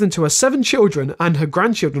planned to give them to her 7 children and her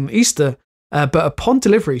grandchildren on Easter, but upon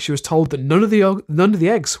delivery, she was told that none of the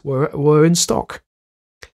eggs were in stock.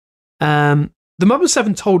 The mum of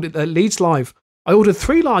 7 told it at Leeds Live, "I ordered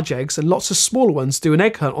 3 large eggs and lots of smaller ones to do an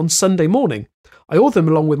egg hunt on Sunday morning. I ordered them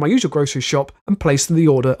along with my usual grocery shop and placed the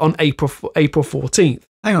order on April 14th.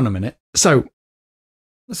 Hang on a minute. So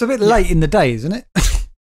it's a bit late in the day, isn't it?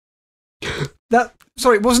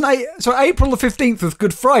 April the 15th was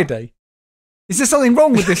Good Friday. Is there something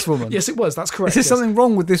wrong with this woman? Yes, it was. That's correct. Is there something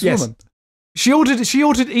wrong with this woman? She ordered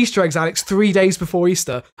Easter eggs, Alex, 3 days before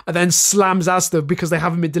Easter, and then slams Asda because they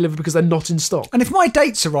haven't been delivered because they're not in stock. And if my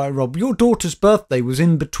dates are right, Rob, your daughter's birthday was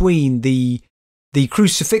in between the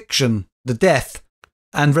crucifixion, the death,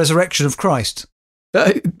 and resurrection of Christ.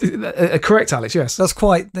 Correct, Alex. Yes, that's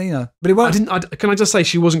quite, but it won't. Can I just say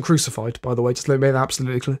she wasn't crucified? By the way, just let me make that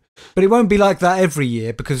absolutely clear. But it won't be like that every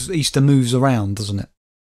year because Easter moves around, doesn't it?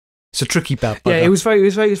 It's a tricky bit. Yeah, it was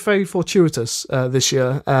very fortuitous this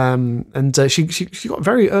year, and she got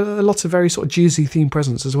a lot of very sort of Jersey themed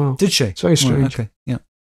presents as well. Did she? It's very strange. Okay, yeah.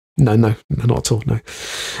 No, not at all.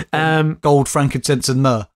 No. Gold, frankincense, and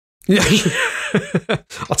myrrh. Yeah.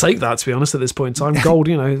 I'll take that, to be honest, at this point in time. Gold,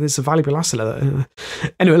 it's a valuable asset.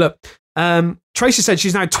 Anyway, look. Tracy said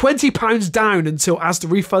she's now £20 down until Asda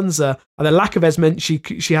refunds her, and the lack of eggs meant she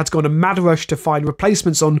had to go on a mad rush to find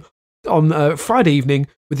replacements on Friday evening,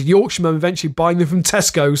 with the Yorkshire mum eventually buying them from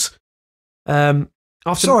Tesco's.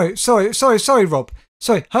 Sorry, Rob.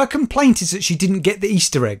 Sorry, her complaint is that she didn't get the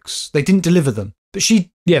Easter eggs. They didn't deliver them. But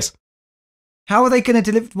Yes. How are they going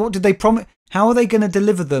to deliver? What did they promise? How are they going to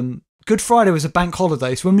deliver them? Good Friday was a bank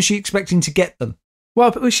holiday, so when was she expecting to get them?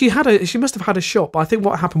 Well, she must have had a shop. I think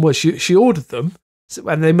what happened was she ordered them,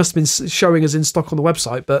 and they must have been showing as in stock on the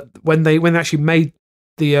website. But when they actually made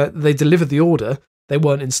they delivered the order, they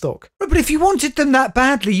weren't in stock. But if you wanted them that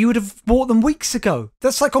badly, you would have bought them weeks ago.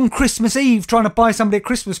 That's like on Christmas Eve trying to buy somebody a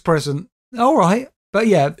Christmas present. All right, but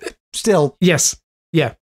yeah, still. Yes,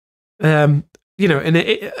 yeah. And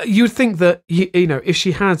you would think that if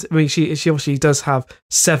she had, she obviously does have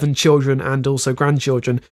 7 children and also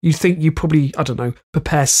grandchildren. You think you probably, I don't know,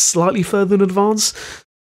 prepare slightly further in advance.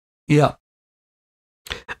 Yeah.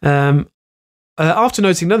 After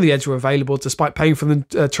noting none of the eggs were available, despite paying for them,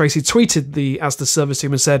 Tracy tweeted the Asda service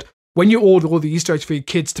team and said, "When you order all the Easter eggs for your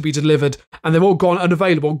kids to be delivered and they've all gone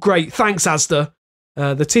unavailable, great, thanks Asda."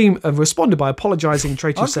 The team have responded by apologising.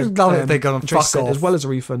 Tracy said, they're going to fuck off. As well as a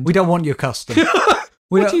refund. We don't want your custom.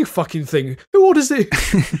 What do you fucking think? Who orders it?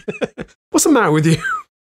 What's the matter with you?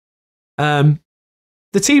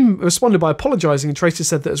 The team responded by apologising, and Tracy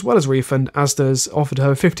said that as well as a refund, Asda's offered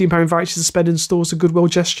her a £15 voucher to spend in stores, a goodwill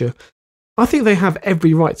gesture. I think they have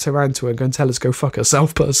every right to turn around to her and go and tell her to go fuck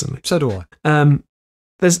herself, personally. So do I.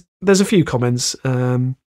 There's a few comments.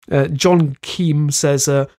 John Keem says,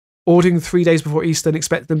 ordering 3 days before Easter and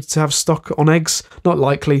expect them to have stock on eggs? Not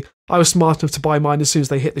likely. I was smart enough to buy mine as soon as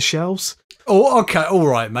they hit the shelves. Oh, okay. All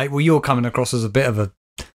right, mate. Well, you're coming across as a bit of a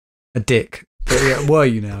dick. But yeah, were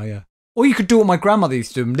you now? Yeah. Or you could do what my grandmother used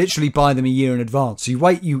to do and literally buy them a year in advance. So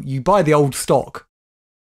you buy the old stock,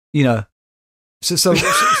 So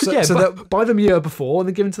buy them a year before and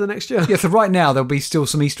then give them to the next year. Yeah, so right now there'll be still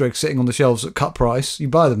some Easter eggs sitting on the shelves at cut price. You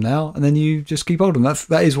buy them now and then you just keep hold of them.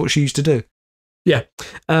 That is what she used to do. Yeah.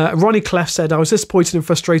 Ronnie Clef said, "I was disappointed and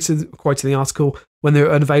frustrated," quoting the article, "when they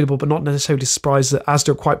were unavailable, but not necessarily surprised that Asda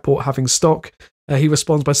are quite bought having stock." He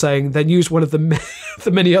responds by saying, "Then use one of the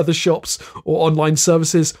many other shops or online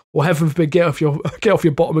services, or heaven forbid, get off your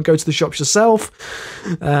bottom and go to the shops yourself."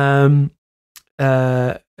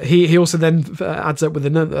 He also then follows up with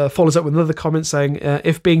another comment saying,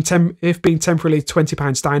 if being temporarily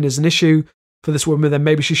 £20 down is an issue for this woman, then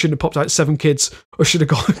maybe she shouldn't have popped out 7 kids, or should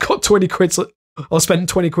have got 20 quid or spent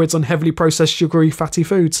 20 quid on heavily processed, sugary, fatty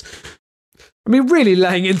foods. I mean, really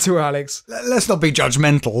laying into her, Alex. Let's not be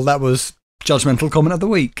judgmental. That was judgmental comment of the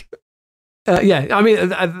week. Yeah, I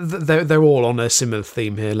mean, they're all on a similar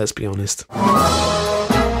theme here, let's be honest.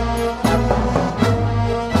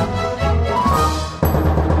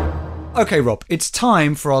 Okay, Rob, it's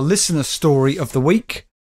time for our listener story of the week.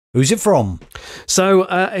 Who's it from? So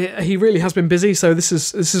he really has been busy. So this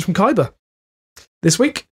is from Kyber this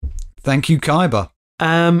week. Thank you, Kyber.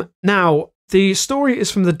 Now, the story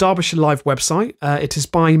is from the Derbyshire Live website. It is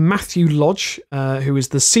by Matthew Lodge, who is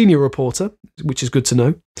the senior reporter, which is good to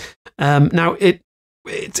know. Now,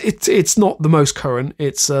 it's not the most current.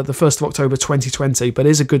 It's the 1st of October 2020, but it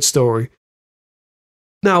is a good story.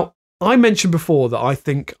 Now, I mentioned before that I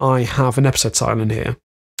think I have an episode title in here.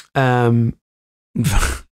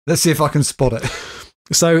 Let's see if I can spot it.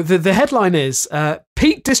 So the headline is,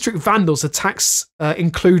 Peak District Vandals attacks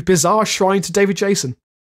include bizarre shrine to David Jason.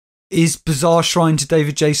 Is Bizarre Shrine to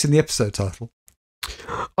David Jason the episode title?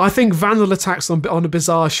 I think Vandal attacks on a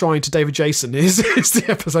bizarre shrine to David Jason is the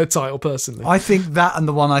episode title, personally. I think that and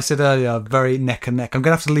the one I said earlier are very neck and neck. I'm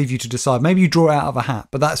going to have to leave you to decide. Maybe you draw it out of a hat,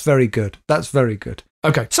 but that's very good. That's very good.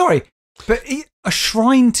 Okay. Sorry, but a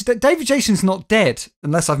shrine to... David Jason's not dead,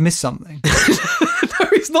 unless I've missed something. No,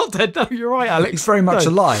 he's not dead. No, you're right, Alex. He's very much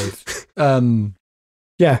alive.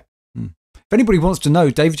 Yeah. If anybody wants to know,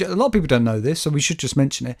 a lot of people don't know this, so we should just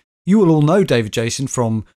mention it. You will all know David Jason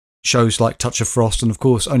from shows like Touch of Frost and, of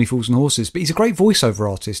course, Only Fools and Horses, but he's a great voiceover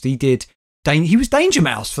artist. He was Danger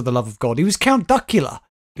Mouse, for the love of God. He was Count Duckula.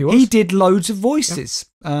 He did loads of voices,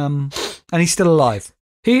 and he's still alive.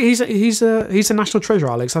 He's a national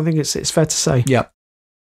treasure, Alex. I think it's fair to say. Yeah.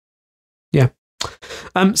 Yeah.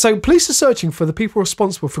 So police are searching for the people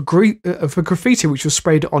responsible for graffiti which was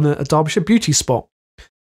sprayed on a Derbyshire beauty spot.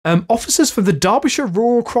 Officers from the Derbyshire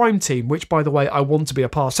Rural Crime Team, which, by the way, I want to be a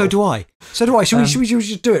part of. So do I. Should we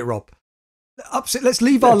just do it, Rob? Let's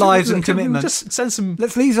leave our lives and commitments. Just send some.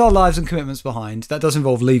 Let's leave our lives and commitments behind. That does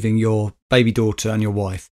involve leaving your baby daughter and your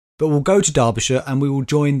wife. But we'll go to Derbyshire and we will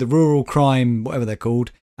join the rural crime, whatever they're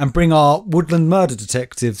called, and bring our woodland murder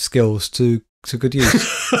detective skills to good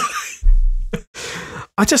use.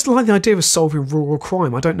 I just like the idea of solving rural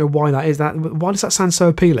crime. I don't know why that is. Why does that sound so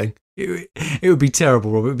appealing? It would be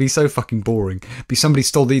terrible, Rob. It would be so fucking boring. It'd be somebody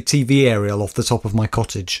stole the TV aerial off the top of my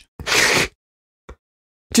cottage.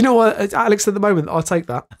 Do you know what, Alex, at the moment, I'll take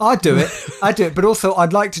that. I'd do it. But also,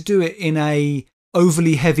 I'd like to do it in a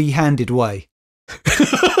overly heavy-handed way.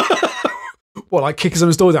 What, like kicking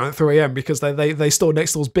someone's door down at 3 a.m. because they stole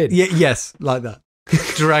next door's bin? Yeah, yes, like that.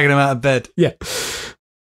 Dragging them out of bed. Yeah.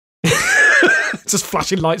 Just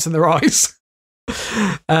flashing lights in their eyes.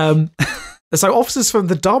 So officers from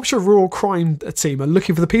the Derbyshire Rural Crime Team are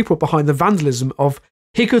looking for the people behind the vandalism of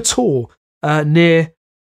Higger Tor near,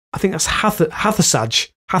 I think that's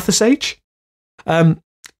Hathersage.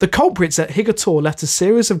 The culprits at Higger Tor left a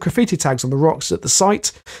series of graffiti tags on the rocks at the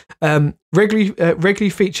site, regularly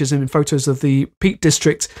features in photos of the Peak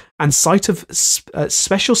District and site of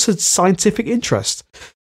special scientific interest.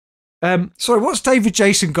 Sorry, what's David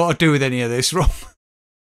Jason got to do with any of this, Rob?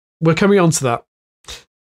 We're coming on to that.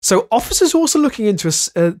 So officers are also looking into a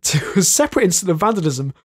separate incident of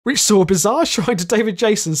vandalism, which saw a bizarre shrine to David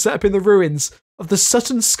Jason set up in the ruins of the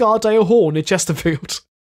Sutton Scardale Hall near Chesterfield.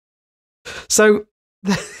 So...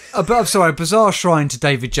 I'm sorry, bizarre shrine to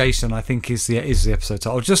David Jason, I think is the episode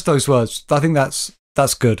title. Just those words. I think that's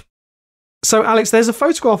good. So, Alex, there's a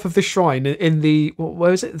photograph of this shrine in the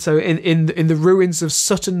where is it? So, in the ruins of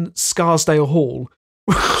Sutton Scarsdale Hall.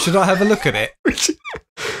 Should I have a look at it?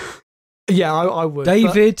 Yeah, I would.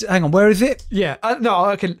 David, hang on, where is it? Yeah, no,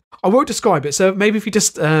 I won't describe it. So maybe if you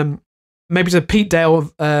just maybe it's a Pete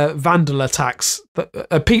Dale Vandal attacks,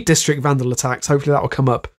 Peak District Vandal attacks. Hopefully that will come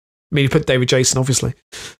up. I mean, you put David Jason, obviously.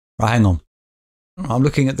 Right, hang on. I'm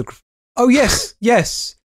looking at the... Oh, yes.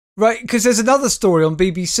 Right, because there's another story on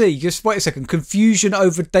BBC. Just wait a second. Confusion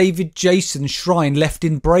over David Jason shrine left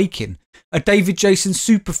in break-in. A David Jason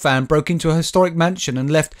superfan broke into a historic mansion and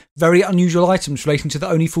left very unusual items relating to the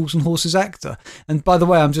Only Fools and Horses actor. And by the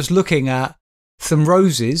way, I'm just looking at some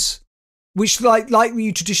roses, which like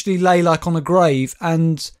you traditionally lay like on a grave,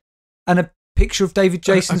 and a picture of David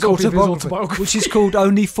Jason's autobiography, which is called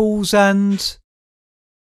Only Fools and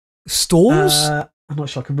Storms? I'm not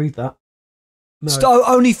sure I can read that. No.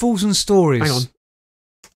 Only Fools and Stories. Hang on.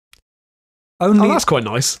 Oh, that's quite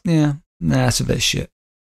nice. Yeah. Nah, that's a bit shit.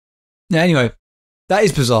 Yeah, anyway, that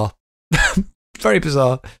is bizarre. Very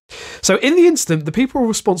bizarre. So in the incident, the people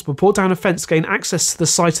responsible pulled down a fence to gain access to the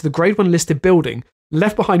site of the Grade 1 listed building,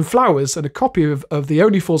 left behind flowers and a copy of the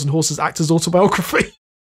Only Fools and Horses actor's autobiography.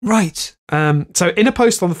 Right. So in a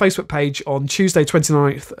post on the Facebook page on Tuesday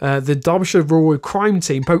 29th, the Derbyshire Rural Crime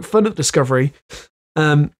Team poked fun at the discovery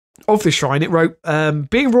of the shrine. It wrote,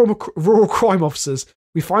 being rural crime officers,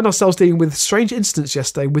 we find ourselves dealing with strange incidents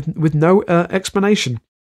yesterday with no explanation.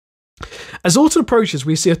 As autumn approaches,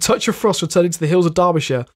 we see a touch of frost returning to the hills of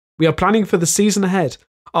Derbyshire. We are planning for the season ahead.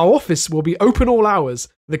 Our office will be open all hours.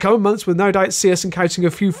 The coming months will no doubt see us encountering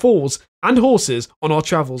a few falls and horses on our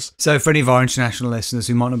travels. So for any of our international listeners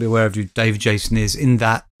who might not be aware of who David Jason is, in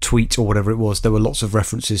that tweet or whatever it was, there were lots of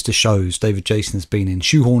references to shows David Jason has been in,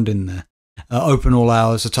 shoehorned in there. Open all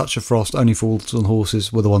hours, A Touch of Frost, Only Fools on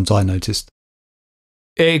Horses were the ones I noticed.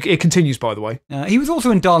 It continues, by the way. He was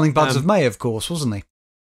also in Darling Buds of May, of course, wasn't he?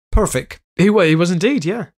 Perfect. He was indeed,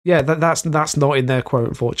 yeah. Yeah, that's not in their quote,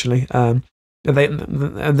 unfortunately.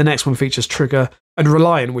 The next one features Trigger and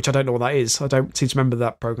Reliant, which I don't know what that is. I don't seem to remember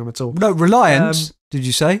that program at all. No, Reliant, did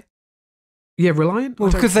you say? Yeah, Reliant?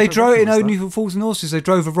 Well, because they drove in Only Fools and Horses, they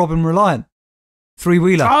drove a Robin Reliant.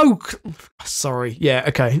 Three-wheeler. Oh, sorry. Yeah,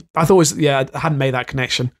 okay. I thought it was, I hadn't made that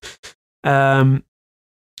connection.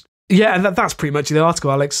 Yeah, and that's pretty much the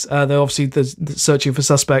article, Alex. They're obviously searching for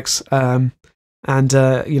suspects and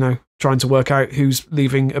trying to work out who's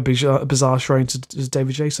leaving a bizarre shrine to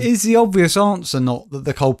David Jason. Is the obvious answer not that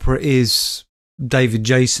the culprit is David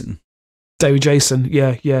Jason? David Jason,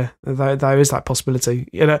 yeah. There is that possibility.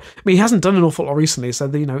 I mean, he hasn't done an awful lot recently, so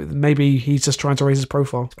maybe he's just trying to raise his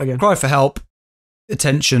profile again. Cry for help,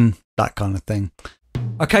 attention, that kind of thing.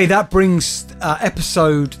 Okay, that brings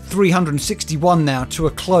episode 361 now to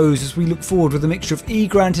a close as we look forward with a mixture of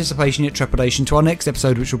eager anticipation yet trepidation to our next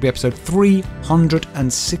episode, which will be episode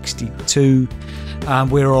 362.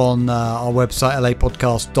 We're on our website,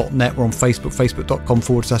 LAPodcast.net. We're on Facebook,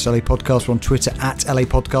 facebook.com/LAPodcast. We're on Twitter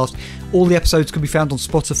 @LAPodcast. All the episodes can be found on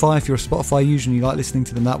Spotify if you're a Spotify user and you like listening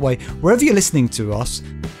to them that way. Wherever you're listening to us,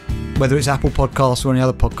 whether it's Apple Podcasts or any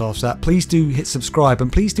other podcast app, please do hit subscribe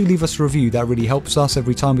and please do leave us a review. That really helps us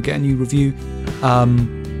every time we get a new review.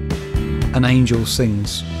 An angel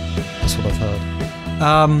sings. That's what I've heard.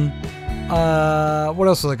 What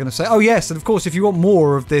else was I going to say? Oh, yes, and of course, if you want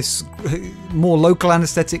more of this, more local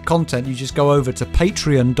anaesthetic content, you just go over to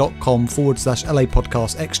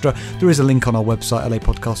patreon.com/LAPodcast extra. There is a link on our website,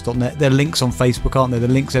 LAPodcast.net. There are links on Facebook, aren't there? There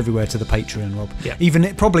are links everywhere to the Patreon, Rob. Yeah.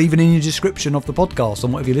 Probably even in your description of the podcast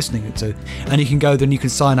on whatever you're listening to. And you can go there and you can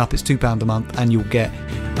sign up. It's £2 a month and you'll get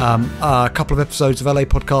a couple of episodes of LA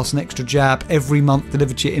Podcast, an extra jab every month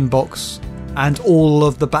delivered to your inbox, and all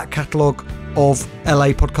of the back catalogue of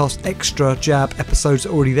LA Podcast Extra Jab episodes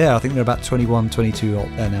already there. I think they're about 21, 22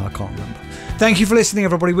 there now. I can't remember. Thank you for listening,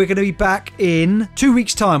 everybody. We're going to be back in 2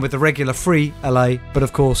 weeks' time with the regular free LA. But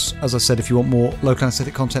of course, as I said, if you want more local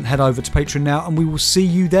anesthetic content, head over to Patreon now and we will see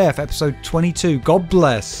you there for episode 22. God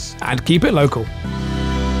bless. And keep it local.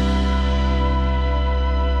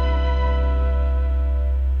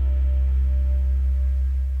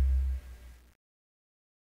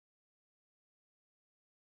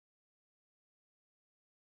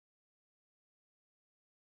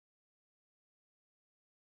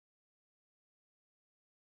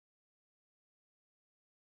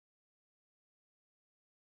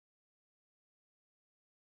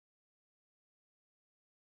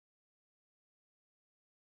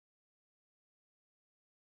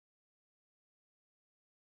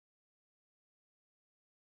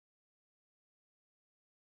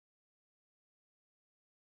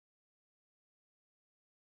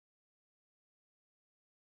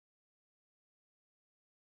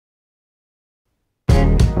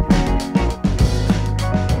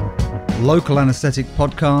 Local Anesthetic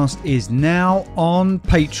Podcast is now on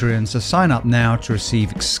Patreon, so sign up now to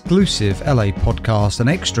receive exclusive LA Podcast and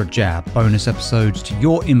extra jab bonus episodes to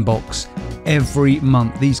your inbox every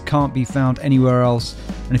month. These can't be found anywhere else,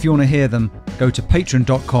 and if you want to hear them, go to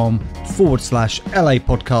patreon.com/LA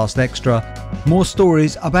Podcast Extra. More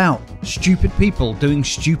stories about stupid people doing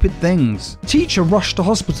stupid things. Teacher rushed to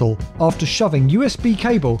hospital after shoving USB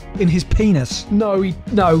cable in his penis. No,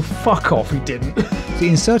 fuck off, he didn't. He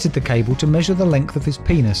inserted the cable to measure the length of his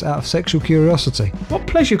penis out of sexual curiosity. What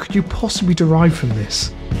pleasure could you possibly derive from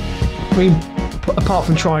this? I mean, apart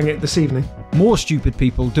from trying it this evening. More stupid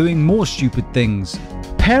people doing more stupid things.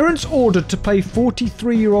 Parents ordered to pay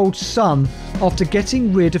 43-year-old son after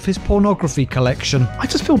getting rid of his pornography collection. I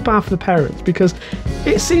just feel bad for the parents because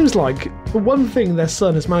it seems like the one thing their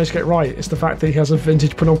son has managed to get right is the fact that he has a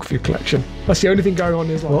vintage pornography collection. That's the only thing going on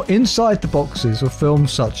in his life. Well, inside the boxes were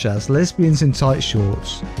films such as Lesbians in Tight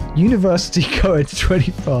Shorts, University Co-ed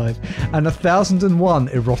 25, and 1001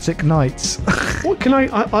 Erotic Nights. What can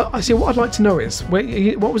I see? What I'd like to know is,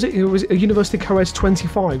 what was it? It was a University Co-ed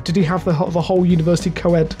 25. Did he have the whole University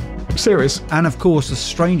Co-ed series? And of course, the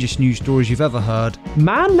strangest news stories you've ever heard.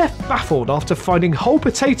 Man left baffled after finding whole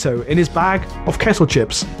potato in his bag of kettle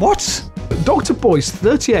chips. What? Dr. Boyce,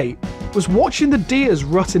 38, was watching the deers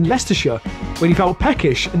rut in Leicestershire when he felt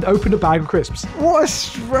peckish and opened a bag of crisps. What a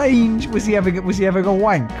strange... Was he having a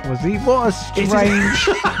wank? Was he? What a strange...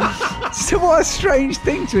 So what a strange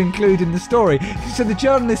thing to include in the story. So the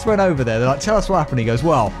journalists went over there. They're like, tell us what happened. He goes,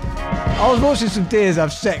 well, I was watching some deers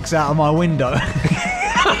have sex out of my window.